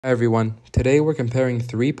Hi everyone, today we're comparing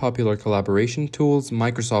three popular collaboration tools,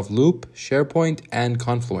 Microsoft Loop, Sharepoint, and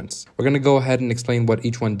Confluence. We're going to go ahead and explain what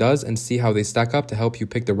each one does and see how they stack up to help you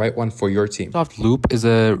pick the right one for your team. Microsoft Loop is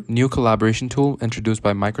a new collaboration tool introduced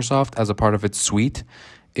by Microsoft as a part of its suite.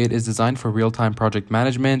 It is designed for real-time project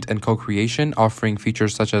management and co-creation, offering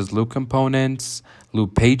features such as Loop components,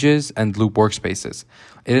 Loop pages, and Loop workspaces.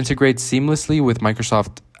 It integrates seamlessly with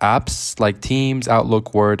Microsoft apps like Teams,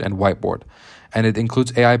 Outlook, Word, and Whiteboard. And it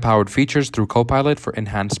includes AI-powered features through Copilot for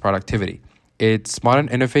enhanced productivity. Its modern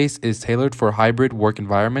interface is tailored for hybrid work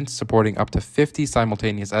environments, supporting up to 50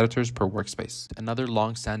 simultaneous editors per workspace. Another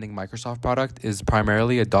long-standing Microsoft product is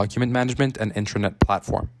primarily a document management and intranet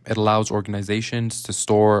platform. It allows organizations to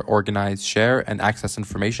store, organize, share, and access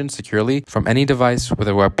information securely from any device with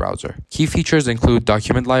a web browser. Key features include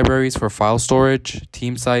document libraries for file storage,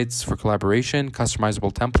 team sites for collaboration,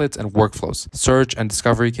 customizable templates, and workflows, search and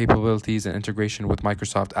discovery capabilities, and integration with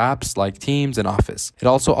Microsoft apps like Teams and Office. It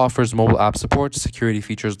also offers mobile app support, security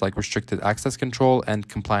features like restricted access control, and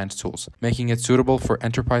compliance tools, making it suitable for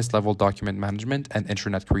enterprise-level document management and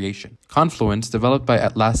intranet creation. Confluence, developed by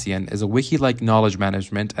Atlassian, is a wiki-like knowledge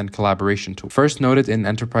management and collaboration tool. First noted in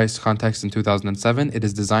enterprise context in 2007, it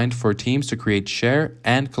is designed for teams to create, share,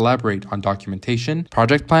 and collaborate on documentation,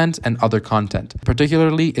 project plans, and other content.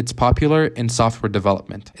 Particularly, it's popular in software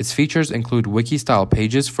development. Its features include wiki-style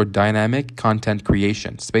pages for dynamic content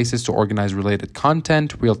creation, spaces to organize related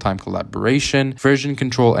content, real-time collaboration, version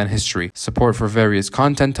control, and history, support for various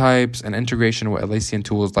content types, and integration with Atlassian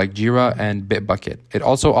tools like Jira and Bitbucket. It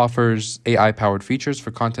also offers AI-powered features for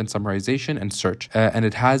content summarization and search, and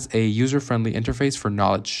it has a user-friendly interface for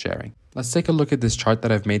knowledge sharing. Let's take a look at this chart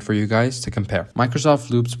that I've made for you guys to compare. Microsoft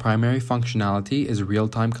Loop's primary functionality is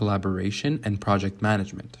real-time collaboration and project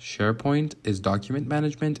management. SharePoint is document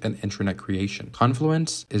management and intranet creation.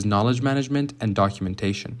 Confluence is knowledge management and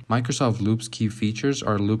documentation. Microsoft Loop's key features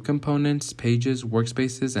are Loop components, pages,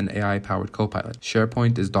 workspaces, and AI-powered Copilot.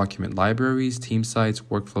 SharePoint is document libraries, team sites,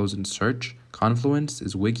 workflows, and search. Confluence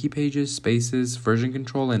is wiki pages, spaces, version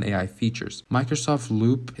control, and AI features. Microsoft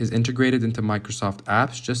Loop is integrated into Microsoft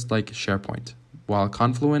apps just like SharePoint, while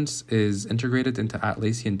Confluence is integrated into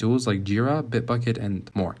Atlassian tools like Jira, Bitbucket,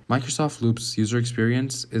 and more. Microsoft Loop's user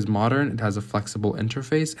experience is modern, it has a flexible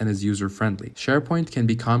interface, and is user-friendly. SharePoint can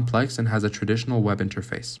be complex and has a traditional web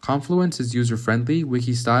interface. Confluence is user-friendly,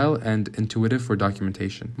 wiki-style, and intuitive for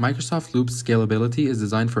documentation. Microsoft Loop's scalability is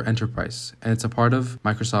designed for enterprise, and it's a part of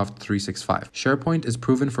Microsoft 365. SharePoint is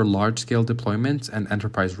proven for large-scale deployments and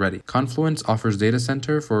enterprise-ready. Confluence offers data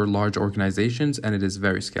center for large organizations, and it is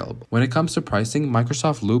very scalable. When it comes to pricing,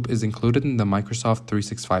 Microsoft Loop is included in the Microsoft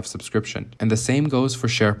 365 subscription, and the same goes for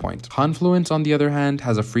SharePoint. Confluence, on the other hand,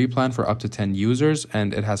 has a free plan for up to 10 users,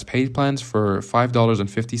 and it has paid plans for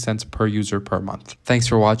 $5.50 per user per month. Thanks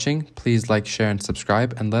for watching. Please like, share, and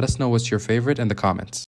subscribe, and let us know what's your favorite in the comments.